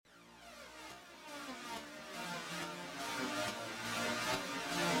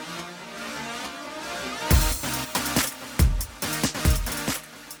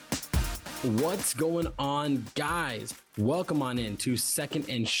What's going on, guys? Welcome on in to Second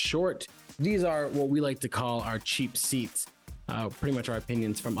and Short. These are what we like to call our cheap seats. Pretty much our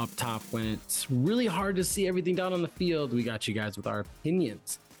opinions from up top. When it's really hard to see everything down on the field, we got you guys with our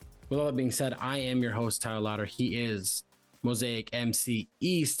opinions. With all that being said, I am your host, Tyler Lauder. He is Mosaic MC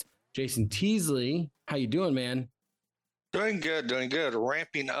East. Jason Teasley, how you doing, man? Doing good.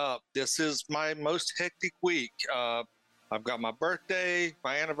 Ramping up. This is my most hectic week. I've got my birthday,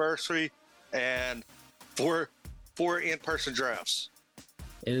 my anniversary, and four in-person drafts.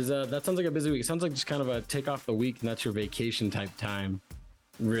 It is that sounds like a busy week. It sounds like just kind of a take off the week and that's your vacation type time.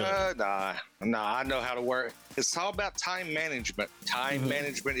 Really? Nah, I know how to work. It's all about time management. Time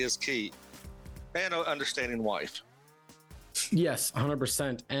management is key. And understanding wife. Yes,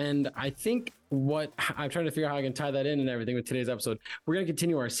 100%. And I think what I'm trying to figure out how I can tie that in and everything with today's episode, we're going to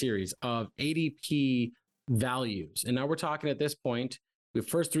continue our series of ADP values. And now we're talking at this point, the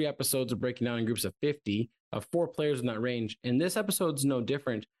first 3 episodes are breaking down in groups of 50 of 4 players in that range. And this episode's no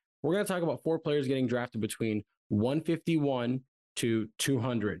different. We're going to talk about 4 players getting drafted between 151 to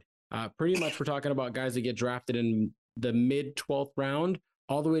 200. Pretty much we're talking about guys that get drafted in the mid 12th round,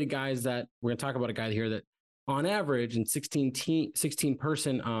 all the way to guys that we're going to talk about a guy here that on average in 16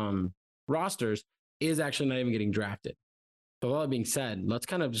 person rosters is actually not even getting drafted. So with all that being said, let's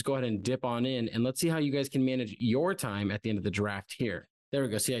kind of just go ahead and dip on in and let's see how you guys can manage your time at the end of the draft here. There we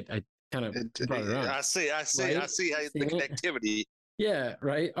go. See, I kind of brought it around. I see how the connectivity. Yeah,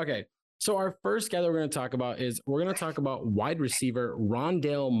 right. Okay. So our first guy that we're going to talk about is we're going to talk about wide receiver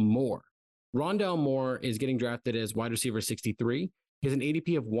Rondale Moore. Rondale Moore is getting drafted as wide receiver 63. He has an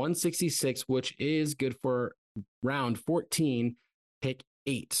ADP of 166, which is good for round 14, pick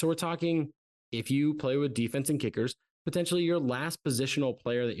 8. So we're talking if you play with defense and kickers, potentially your last positional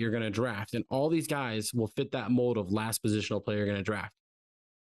player that you're going to draft. And all these guys will fit that mold of last positional player you're going to draft.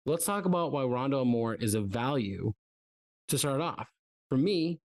 Let's talk about why Rondale Moore is a value to start off. For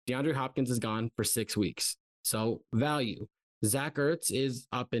me, DeAndre Hopkins is gone for 6 weeks. So value. Zach Ertz is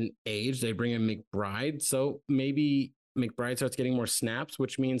up in age. They bring in McBride. So maybe McBride starts getting more snaps,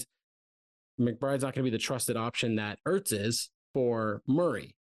 which means McBride's not going to be the trusted option that Ertz is for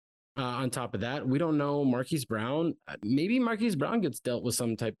Murray. On top of that, we don't know Marquise Brown. Maybe Marquise Brown gets dealt with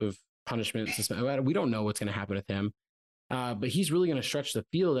some type of punishment. We don't know what's going to happen with him. But he's really going to stretch the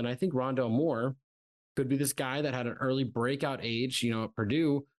field. And I think Rondale Moore could be this guy that had an early breakout age, at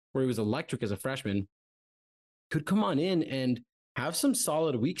Purdue, where he was electric as a freshman, could come on in and have some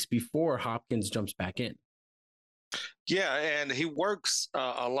solid weeks before Hopkins jumps back in. Yeah, and he works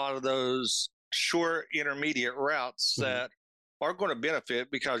a lot of those short intermediate routes that are going to benefit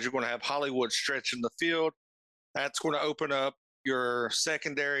because you're going to have Hollywood stretching the field. That's going to open up your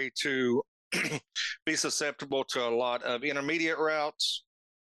secondary to be susceptible to a lot of intermediate routes,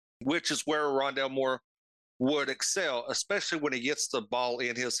 which is where Rondale Moore would excel, especially when he gets the ball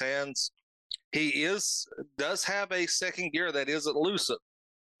in his hands. He does have a second gear that is elusive.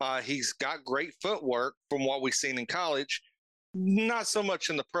 He's got great footwork from what we've seen in college. Not so much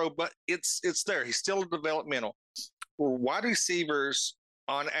in the pro, but it's there. He's still a developmental. Wide receivers,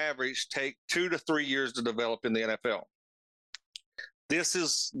 on average, take 2 to 3 years to develop in the NFL. This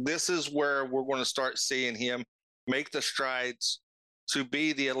is where we're going to start seeing him make the strides to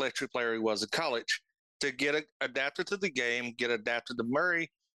be the electric player he was in college, to get adapted to the game, get adapted to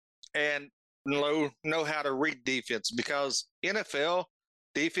Murray, and know how to read defense, because NFL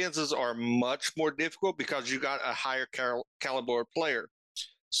defenses are much more difficult because you got a higher caliber player.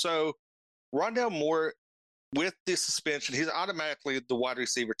 So Rondale Moore, with the suspension, he's automatically the wide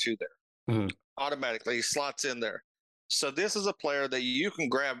receiver 2 there. Automatically, he slots in there. So this is a player that you can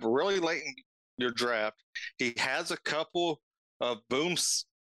grab really late in your draft. He has a couple of booms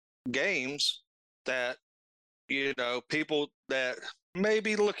games that, people that may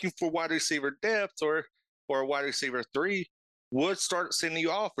be looking for wide receiver depth or a wide receiver 3 would start sending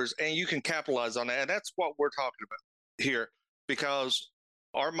you offers, and you can capitalize on that. And that's what we're talking about here, because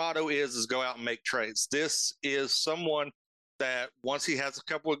our motto is go out and make trades. This is someone that once he has a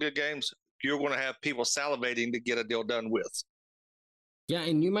couple of good games, you're going to have people salivating to get a deal done with. Yeah,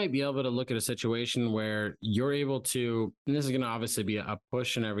 and you might be able to look at a situation where you're able to, and this is going to obviously be a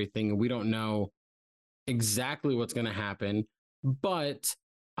push and everything. We don't know exactly what's going to happen, but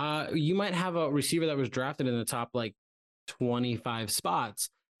you might have a receiver that was drafted in the top 25 spots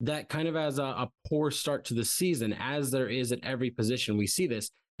that kind of has a poor start to the season, as there is at every position. We see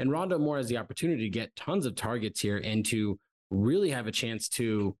this, and Rondale Moore has the opportunity to get tons of targets here and to really have a chance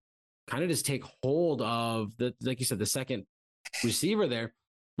to kind of just take hold of like you said, the second receiver there.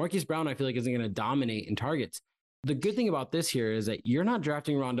 Marquise Brown, I feel like, isn't going to dominate in targets. the good thing about this here is that you're not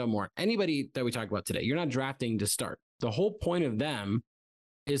drafting Rondell Moore. Anybody that we talk about today, you're not drafting to start. The whole point of them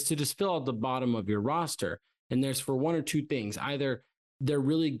is to just fill out the bottom of your roster. And there's for one or two things. Either they're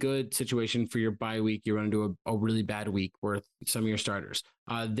really good situation for your bye week. You run into a really bad week with some of your starters.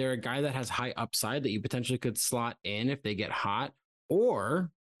 They're a guy that has high upside that you potentially could slot in if they get hot,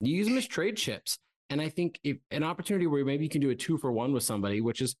 or you use them as trade chips. And I think if an opportunity where maybe you can do a 2-for-1 with somebody,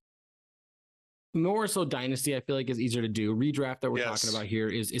 which is more so dynasty, I feel like is easier to do. Redraft that we're talking about here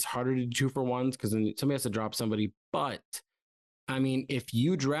is harder to do 2-for-1s because then somebody has to drop somebody. But I mean, if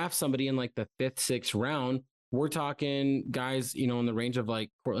you draft somebody in like the 5th, 6th round, we're talking guys, in the range of like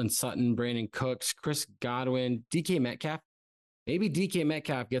Cortland Sutton, Brandon Cooks, Chris Godwin, DK Metcalf. Maybe DK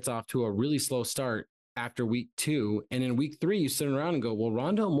Metcalf gets off to a really slow start after week 2. And in week 3, you sit around and go, well,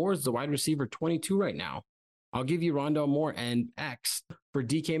 Rondell Moore is the wide receiver 22 right now. I'll give you Rondell Moore and X for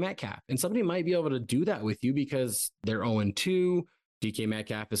DK Metcalf. And somebody might be able to do that with you because they're 0-2. DK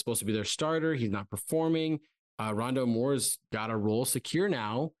Metcalf is supposed to be their starter. He's not performing. Rondell Moore's got a role secure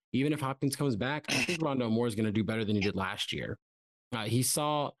now. Even if Hopkins comes back, I think Rondell Moore is going to do better than he did last year. He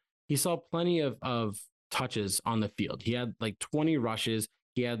saw plenty of touches on the field. He had like 20 rushes.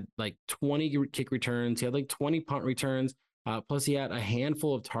 He had like 20 kick returns. He had like 20 punt returns. Plus, he had a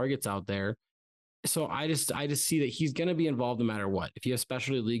handful of targets out there. So I just see that he's going to be involved no matter what. If you have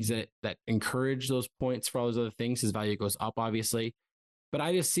specialty leagues that encourage those points for all those other things, his value goes up, obviously. But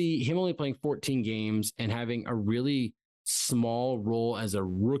I just see him only playing 14 games and having a really small role as a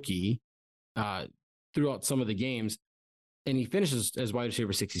rookie throughout some of the games. And he finishes as wide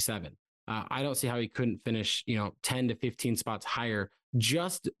receiver 67. I don't see how he couldn't finish, 10 to 15 spots higher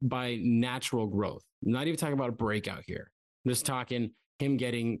just by natural growth. I'm not even talking about a breakout here. I'm just talking him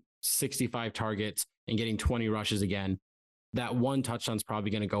getting 65 targets and getting 20 rushes again. That one touchdown's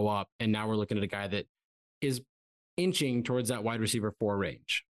probably going to go up. And now we're looking at a guy that is inching towards that wide receiver 4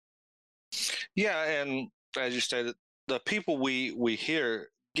 range. Yeah, and as you stated, the people we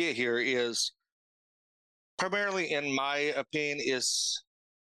get here is primarily, in my opinion, is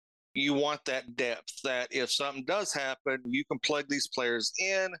you want that depth, that if something does happen, you can plug these players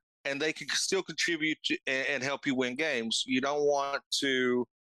in and they can still contribute and help you win games. You don't want to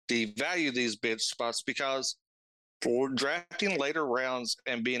devalue these bench spots because for drafting later rounds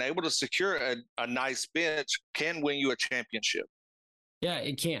and being able to secure a nice bench can win you a championship. Yeah,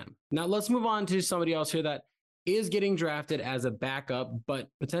 it can. Now let's move on to somebody else here that is getting drafted as a backup, but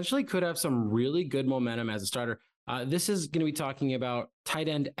potentially could have some really good momentum as a starter. This is going to be talking about tight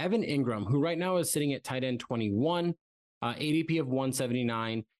end Evan Ingram, who right now is sitting at tight end 21, ADP of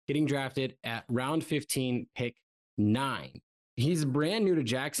 179, getting drafted at round 15, pick 9. He's brand new to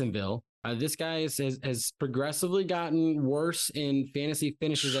Jacksonville. This guy has progressively gotten worse in fantasy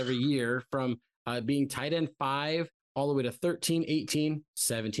finishes every year, from being tight end 5 all the way to 13, 18,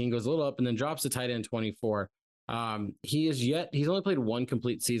 17, goes a little up, and then drops to tight end 24. He's only played one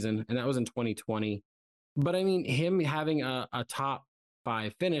complete season, and that was in 2020. But I mean, him having a top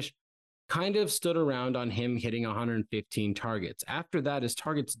 5 finish kind of stood around on him hitting 115 targets. After that, his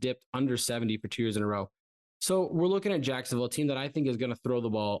targets dipped under 70 for 2 years in a row. So we're looking at Jacksonville, a team that I think is going to throw the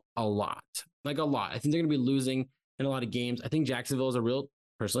ball a lot. I think they're going to be losing in a lot of games. I think Jacksonville is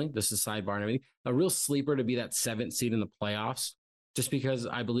personally, this is sidebar and everything, a real sleeper to be that 7th seed in the playoffs, just because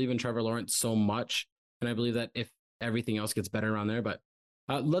I believe in Trevor Lawrence so much. And I believe that if everything else gets better around there, but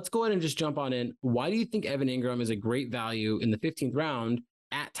let's go ahead and just jump on in. Why do you think Evan Ingram is a great value in the 15th round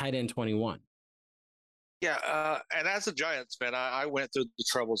at tight end 21? Yeah, and as a Giants fan, I went through the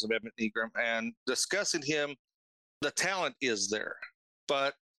troubles of Evan Ingram, and discussing him, the talent is there,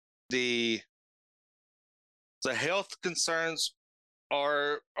 but the health concerns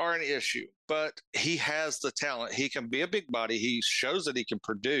are an issue. But he has the talent. He can be a big body. He shows that he can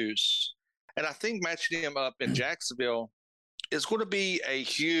produce, and I think matching him up in Jacksonville is going to be a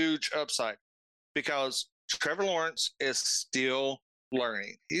huge upside because Trevor Lawrence is still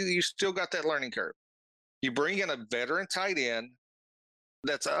learning. You still got that learning curve. You bring in a veteran tight end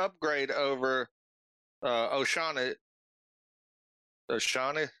that's an upgrade over O'Shaughnessy.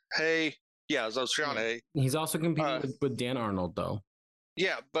 Hey, yeah, it's O'Shaughnessy. Yeah. He's also competing with Dan Arnold, though.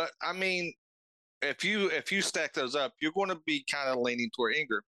 Yeah, but I mean, if you stack those up, you're going to be kind of leaning toward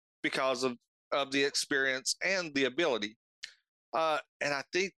Ingram because of the experience and the ability. And I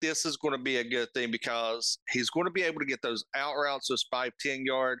think this is going to be a good thing because he's going to be able to get those out routes, those 5-10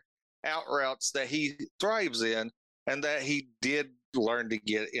 yard out routes that he thrives in and that he did learn to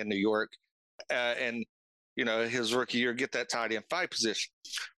get in New York. And, his rookie year, get that tight end 5 position.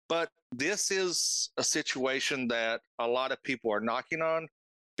 But this is a situation that a lot of people are knocking on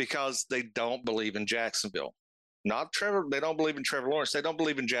because they don't believe in Jacksonville. not Trevor. They don't believe in Trevor Lawrence. They don't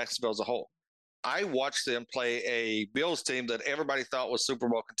believe in Jacksonville as a whole. I watched them play a Bills team that everybody thought was Super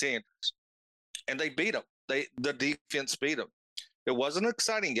Bowl contenders, and they beat them. The defense beat them. It wasn't an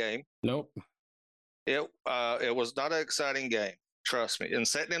exciting game. Nope. It was not an exciting game. Trust me. And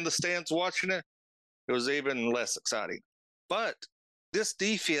sitting in the stands watching it, it was even less exciting. But this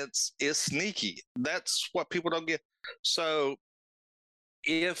defense is sneaky. That's what people don't get. So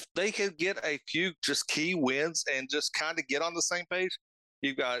if they could get a few just key wins and just kind of get on the same page,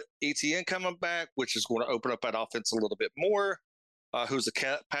 you've got ETN coming back, which is going to open up that offense a little bit more. Who's a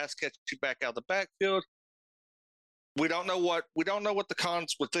pass catching back out of the backfield. We don't know what the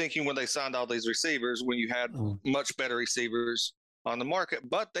Cons were thinking when they signed all these receivers when you had much better receivers on the market,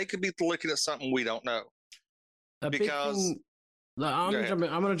 but they could be looking at something we don't know. Because I'm going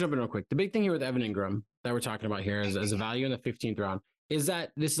to jump in real quick. The big thing here with Evan Ingram that we're talking about here as a value in the 15th round is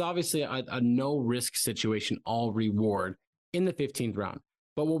that this is obviously a no risk situation, all reward in the 15th round.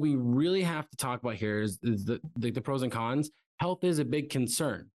 But what we really have to talk about here is the pros and cons. Health is a big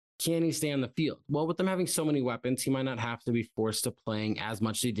concern. Can he stay on the field? Well, with them having so many weapons, he might not have to be forced to playing as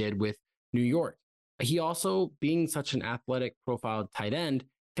much as he did with New York. He also, being such an athletic profiled tight end,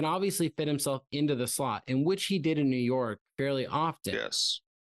 can obviously fit himself into the slot, in which he did in New York fairly often. Yes.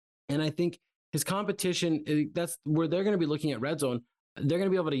 And I think his competition, that's where they're going to be looking at red zone. They're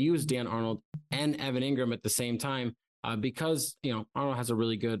going to be able to use Dan Arnold and Evan Ingram at the same time because, Arnold has a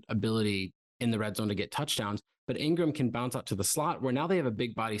really good ability in the red zone to get touchdowns, but Ingram can bounce out to the slot where now they have a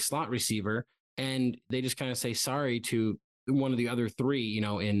big body slot receiver and they just kind of say sorry to one of the other three,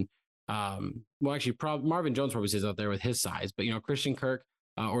 Marvin Jones probably stays out there with his size, but, Christian Kirk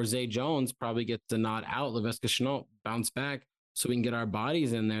or Zay Jones probably gets the nod out. Laviska Shenault bounce back so we can get our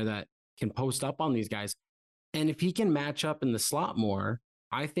bodies in there that can post up on these guys. And if he can match up in the slot more,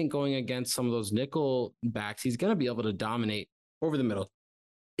 I think going against some of those nickel backs, he's going to be able to dominate over the middle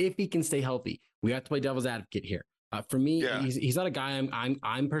if he can stay healthy. We have to play devil's advocate here. For me, he's not a guy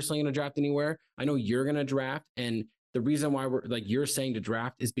I'm personally going to draft anywhere. I know you're going to draft, and the reason why we're like you're saying to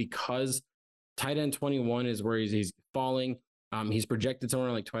draft is because tight end 21 is where he's falling. He's projected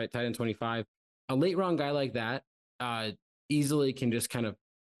somewhere like tight end 25. A late round guy like that easily can just kind of,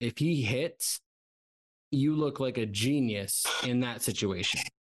 if he hits, you look like a genius in that situation.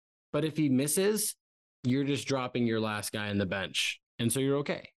 But if he misses, you're just dropping your last guy on the bench. And so you're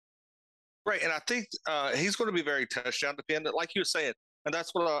okay. Right. And I think he's going to be very touchdown dependent, like you were saying. And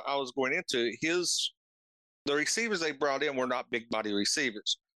that's what I was going into. The receivers they brought in were not big body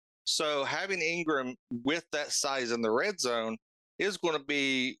receivers. So having Ingram with that size in the red zone is going to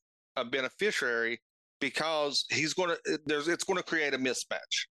be a beneficiary because it's going to create a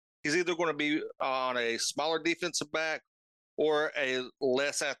mismatch. He's either going to be on a smaller defensive back or a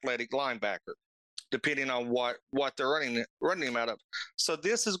less athletic linebacker, depending on what they're running him out of. So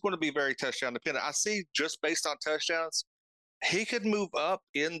this is going to be very touchdown dependent. I see just based on touchdowns, he could move up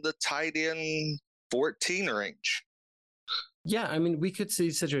in the tight end 14 range. Yeah, I mean, we could see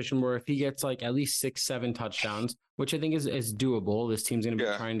a situation where if he gets like at least 6-7 touchdowns, which I think is doable. This team's going to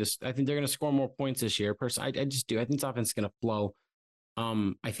be trying to. I think they're going to score more points this year. Personally, I just do. I think this offense is going to flow.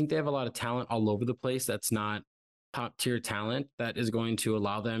 I think they have a lot of talent all over the place. That's not top tier talent that is going to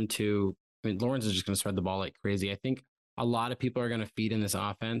allow them to. I mean, Lawrence is just going to spread the ball like crazy. I think a lot of people are going to feed in this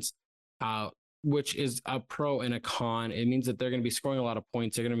offense, which is a pro and a con. It means that they're going to be scoring a lot of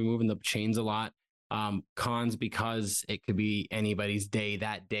points. They're going to be moving the chains a lot. Cons because it could be anybody's day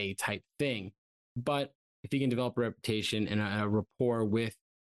that day type thing. But if you can develop a reputation and a rapport with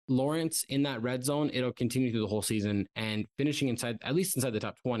Lawrence in that red zone, it'll continue through the whole season, and finishing at least inside the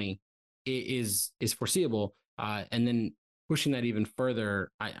top 20 is foreseeable. And then pushing that even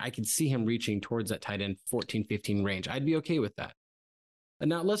further, I could see him reaching towards that tight end 14, 15 range. I'd be okay with that. And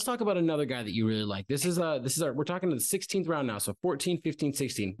now let's talk about another guy that you really like. We're talking to the 16th round now. So 14, 15,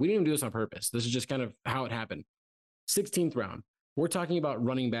 16. We didn't even do this on purpose. This is just kind of how it happened. 16th round. We're talking about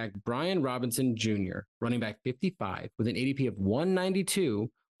running back Brian Robinson Jr., running back 55 with an ADP of 192,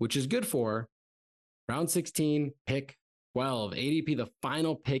 which is good for round 16, pick 12. ADP, the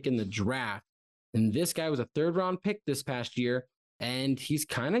final pick in the draft. And this guy was a third round pick this past year. And he's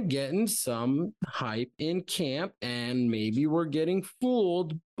kind of getting some hype in camp, and maybe we're getting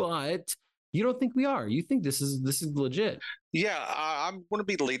fooled, but you don't think we are. You think this is legit. Yeah, I'm going to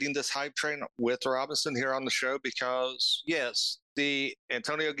be leading this hype train with Robinson here on the show because, yes, the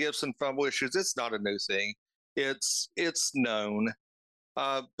Antonio Gibson fumble issues, it's not a new thing. It's known.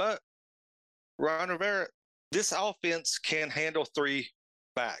 But Ron Rivera, this offense can handle three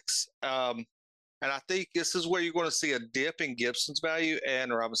backs. And I think this is where you're going to see a dip in Gibson's value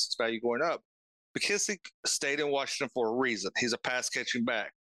and Robinson's value going up. McKissick stayed in Washington for a reason. He's a pass catching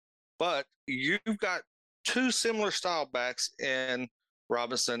back. But you've got two similar style backs in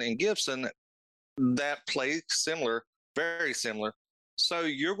Robinson and Gibson that play similar, very similar. So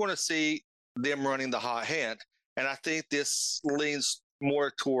you're going to see them running the hot hand. And I think this leans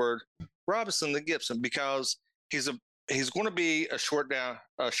more toward Robinson than Gibson because he's going to be a short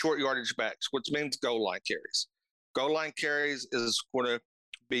yardage back, which means goal line carries. Goal line carries is going to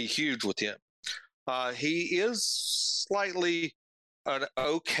be huge with him. He is slightly an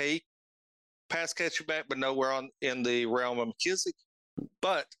okay pass catcher back, but nowhere in the realm of McKissick.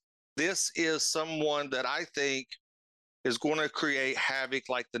 But this is someone that I think is going to create havoc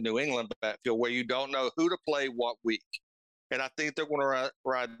like the New England backfield, where you don't know who to play what week. And I think they're going to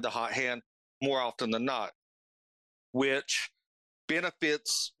ride the hot hand more often than not, which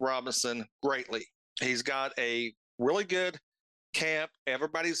benefits Robinson greatly. He's got a really good camp.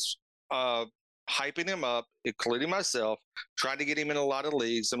 Everybody's hyping him up, including myself, trying to get him in a lot of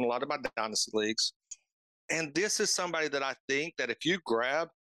leagues and a lot of my dynasty leagues. And this is somebody that I think that if you grab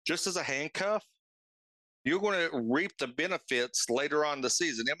just as a handcuff, you're going to reap the benefits later on in the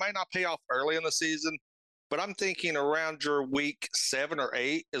season. It might not pay off early in the season, but I'm thinking around your week 7 or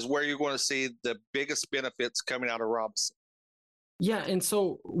 8 is where you're going to see the biggest benefits coming out of Robinson. Yeah, and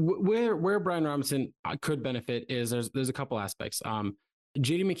so where Brian Robinson could benefit is there's a couple aspects.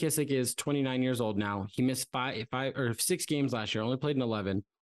 J.D. McKissick is 29 years old now. He missed 5 or 6 games last year, only played in 11.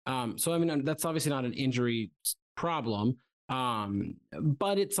 So I mean that's obviously not an injury problem,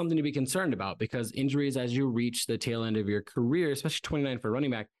 but it's something to be concerned about because injuries as you reach the tail end of your career, especially 29 for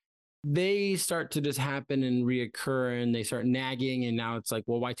running back, they start to just happen and reoccur and they start nagging. And now it's like,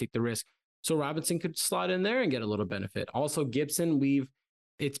 well, why take the risk? So Robinson could slot in there and get a little benefit. Also, Gibson,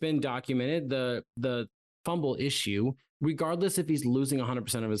 it's been documented the fumble issue, regardless if he's losing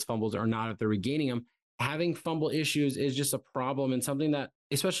 100% of his fumbles or not, if they're regaining them, having fumble issues is just a problem and something that,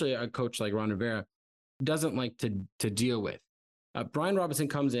 especially a coach like Ron Rivera, doesn't like to deal with. Brian Robinson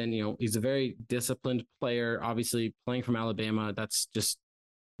comes in, he's a very disciplined player, obviously playing from Alabama. That's just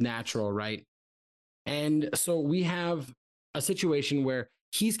natural, right? And so we have a situation where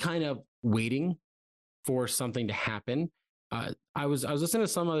he's kind of waiting for something to happen. I was listening to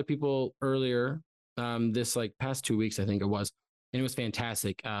some other people earlier, this like past 2 weeks, I think it was, and it was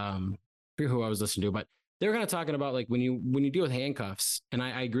fantastic. I forget who I was listening to, but they were kind of talking about like when you deal with handcuffs, and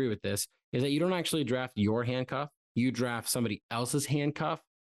I agree with this, is that you don't actually draft your handcuff, you draft somebody else's handcuff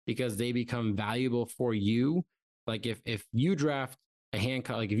because they become valuable for you. Like if you draft a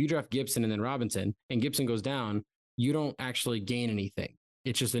handcuff, like if you draft Gibson and then Robinson and Gibson goes down, you don't actually gain anything.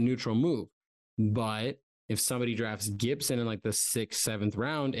 It's just a neutral move. But if somebody drafts Gibson in like the 6th, 7th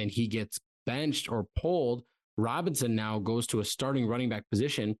round and he gets benched or pulled, Robinson now goes to a starting running back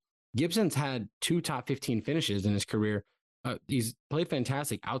position. Gibson's had 2 top 15 finishes in his career. He's played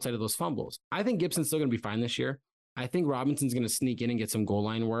fantastic outside of those fumbles. I think Gibson's still going to be fine this year. I think Robinson's going to sneak in and get some goal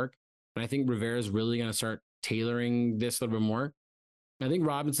line work. And I think Rivera's really going to start tailoring this a little bit more. I think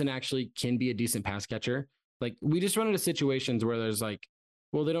Robinson actually can be a decent pass catcher. Like we just run into situations where there's like,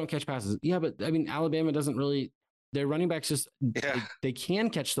 well, they don't catch passes. Yeah, but I mean, Alabama doesn't really, their running backs just, they can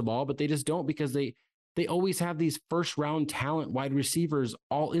catch the ball, but they just don't because they always have these first round talent wide receivers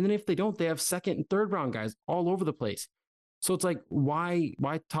all, and then if they don't, they have 2nd and 3rd round guys all over the place. So it's like, why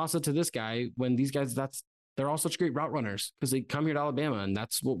toss it to this guy when these guys, they're all such great route runners because they come here to Alabama and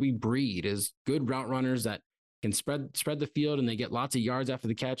that's what we breed is good route runners that can spread the field and they get lots of yards after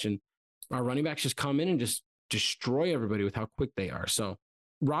the catch. And our running backs just come in and just destroy everybody with how quick they are. So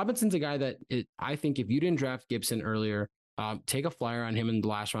Robinson's a guy that I think if you didn't draft Gibson earlier, take a flyer on him in the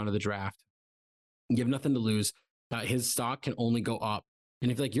last round of the draft. You have nothing to lose. His stock can only go up.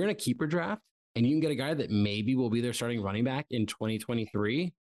 And if like you're in a keeper draft and you can get a guy that maybe will be their starting running back in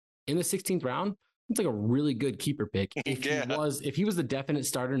 2023 in the 16th round, it's like a really good keeper pick. If he was the definite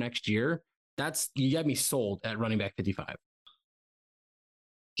starter next year, you got me sold at running back 55.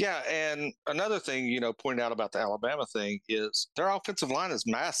 Yeah, and another thing, pointing out about the Alabama thing is their offensive line is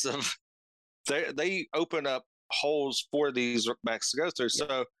massive. They open up holes for these backs to go through,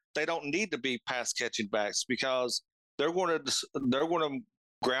 so they don't need to be pass catching backs because they're going to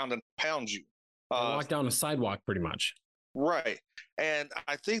ground and pound you. Walk down a sidewalk, pretty much. Right, and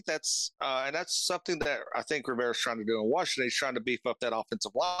I think that's something that I think Rivera's trying to do in Washington. He's trying to beef up that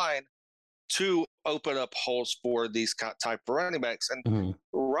offensive line to open up holes for these type of running backs. And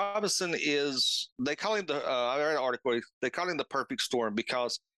Robinson they call him I read an article, they call him the perfect storm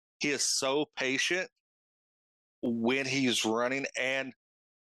because he is so patient when he's running and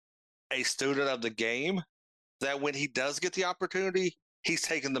a student of the game that when he does get the opportunity, he's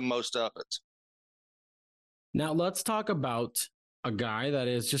taking the most of it. Now let's talk about a guy that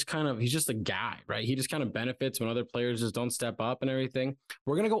is just he's just a guy, right? He just kind of benefits when other players just don't step up and everything.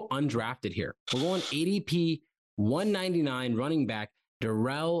 We're going to go undrafted here. We're going ADP 199 running back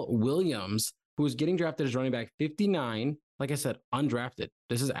Darrell Williams, who is getting drafted as running back 59. Like I said, undrafted.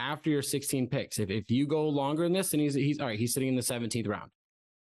 This is after your 16 picks. If you go longer than this, then he's all right. He's sitting in the 17th round.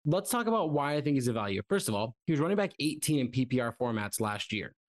 Let's talk about why I think he's a value. First of all, he was running back 18 in PPR formats last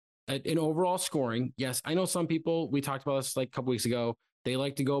year. In overall scoring, yes, I know some people, we talked about this like a couple weeks ago, they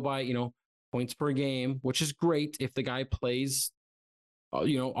like to go by, points per game, which is great if the guy plays,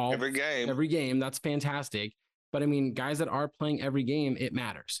 every game, that's fantastic. But I mean, guys that are playing every game, it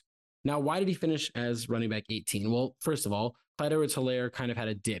matters. Now, why did he finish as running back 18? Well, first of all, Clyde Edwards-Helaire kind of had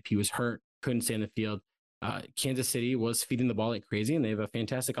a dip. He was hurt, couldn't stay in the field. Kansas City was feeding the ball like crazy, and they have a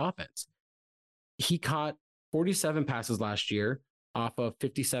fantastic offense. He caught 47 passes last year off of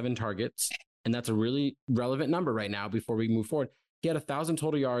 57 targets, and that's a really relevant number right now before we move forward. He had 1,000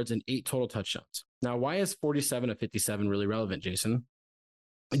 total yards and 8 total touchdowns. Now, why is 47 of 57 really relevant, Jason?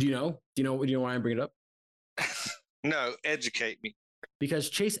 Do you know why I'm bringing it up? No, educate me. Because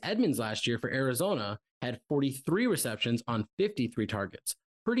Chase Edmonds last year for Arizona had 43 receptions on 53 targets.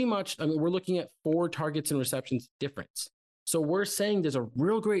 Pretty much, I mean, we're looking at 4 targets and receptions difference. So we're saying there's a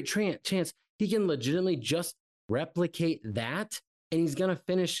real great chance he can legitimately just replicate that, and he's going to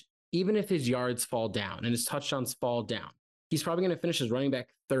finish, even if his yards fall down and his touchdowns fall down, he's probably going to finish as running back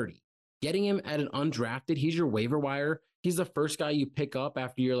 30. Getting him at an undrafted, he's your waiver wire. He's the first guy you pick up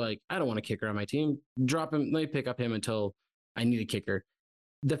after you're like, I don't want a kicker on my team. Drop him. Let me pick up him until I need a kicker.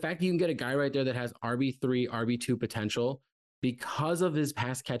 The fact that you can get a guy right there that has RB3, RB2 potential because of his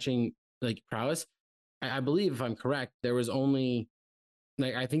pass catching prowess, I believe, if I'm correct, there was only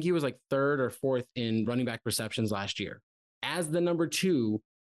I think he was like 3rd or 4th in running back receptions last year as the number 2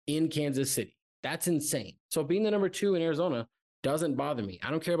 in Kansas City. That's insane. So being the number 2 in Arizona doesn't bother me. I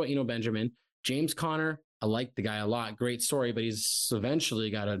don't care about Eno Benjamin. James Conner, I like the guy a lot. Great story, but he's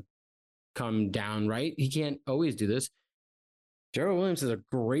eventually got to come down, right? He can't always do this. Darrell Williams has a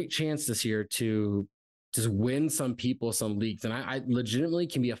great chance this year to just win some people, some leagues. And I legitimately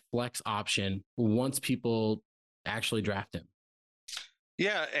can be a flex option once people actually draft him.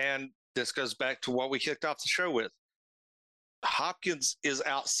 Yeah, and this goes back to what we kicked off the show with. Hopkins is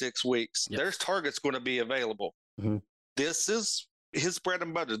out 6 weeks. Yep. There's targets going to be available. Mm-hmm. This is his bread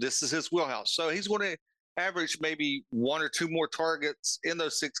and butter. This is his wheelhouse. So he's going to average maybe 1 or 2 more targets in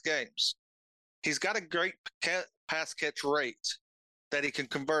those 6 games. He's got a great pass catch rate that he can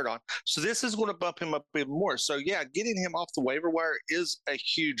convert on. So this is going to bump him up even more. So yeah, getting him off the waiver wire is a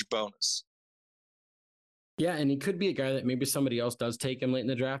huge bonus. Yeah, and he could be a guy that maybe somebody else does take him late in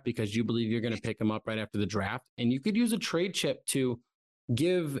the draft because you believe you're going to pick him up right after the draft. And you could use a trade chip to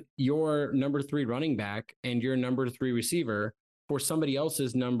give your number 3 running back and your number 3 receiver for somebody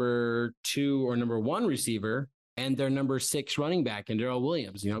else's number 2 or number 1 receiver and their number 6 running back and Darrell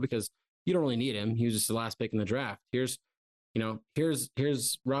Williams, because you don't really need him. He was just the last pick in the draft. Here's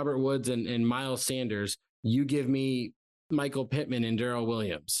Robert Woods and Miles Sanders. You give me Michael Pittman and Darrell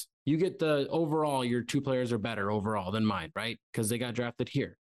Williams. You get the overall, your 2 players are better overall than mine, right? Because they got drafted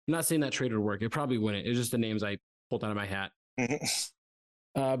here. I'm not saying that trade would work. It probably wouldn't. It's just the names I pulled out of my hat.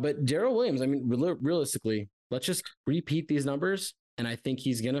 But Darrell Williams, I mean, realistically, let's just repeat these numbers. And I think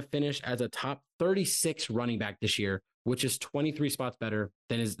he's going to finish as a top 36 running back this year, which is 23 spots better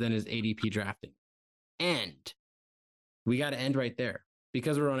than his ADP drafting. And we got to end right there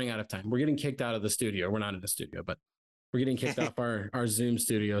because we're running out of time. We're getting kicked out of the studio. We're not in the studio, but we're getting kicked off our Zoom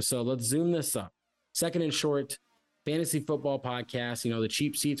studio. So let's zoom this up. Second and Short, fantasy football podcast, the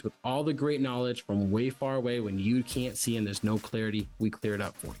cheap seats with all the great knowledge from way far away when you can't see and there's no clarity. We clear it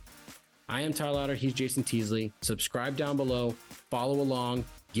up for you. I am Tyler Lauder. He's Jason Teasley. Subscribe down below, follow along,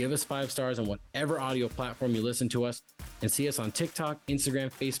 give us 5 stars on whatever audio platform you listen to us, and see us on TikTok,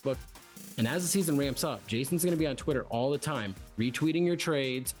 Instagram, Facebook. And as the season ramps up, Jason's going to be on Twitter all the time, retweeting your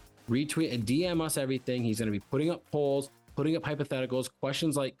trades, retweet and DM us everything. He's going to be putting up polls, putting up hypotheticals,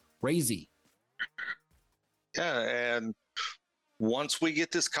 questions like crazy. Yeah, and once we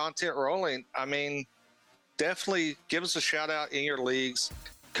get this content rolling, I mean, definitely give us a shout out in your leagues.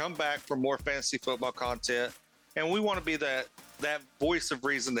 Come back for more fantasy football content. And we want to be that voice of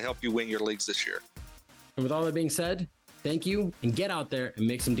reason to help you win your leagues this year. And with all that being said, thank you, and get out there and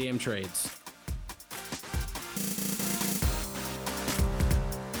make some damn trades.